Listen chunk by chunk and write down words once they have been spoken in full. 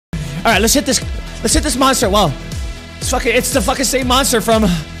Alright, let's hit this. Let's hit this monster. Wow. It's the fucking same monster from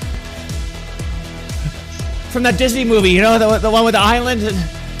that Disney movie, you know, the one with the island.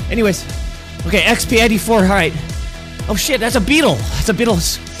 Anyways. Okay, XP 84, alright. Oh shit, that's a beetle. That's a beetle.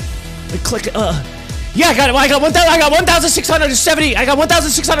 Click, yeah, I got it. I got 1,670. I got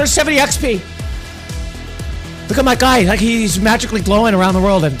 1,670 XP. Look at my guy. Like, he's magically glowing around the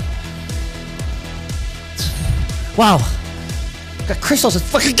world and... Wow. Got crystals and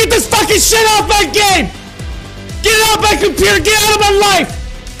fucking... Get this fucking shit off my game! Get it off my computer! Get out of my life!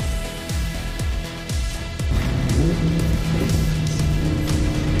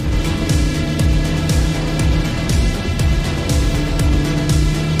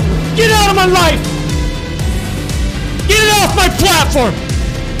 Get out of my life! Get it off my platform!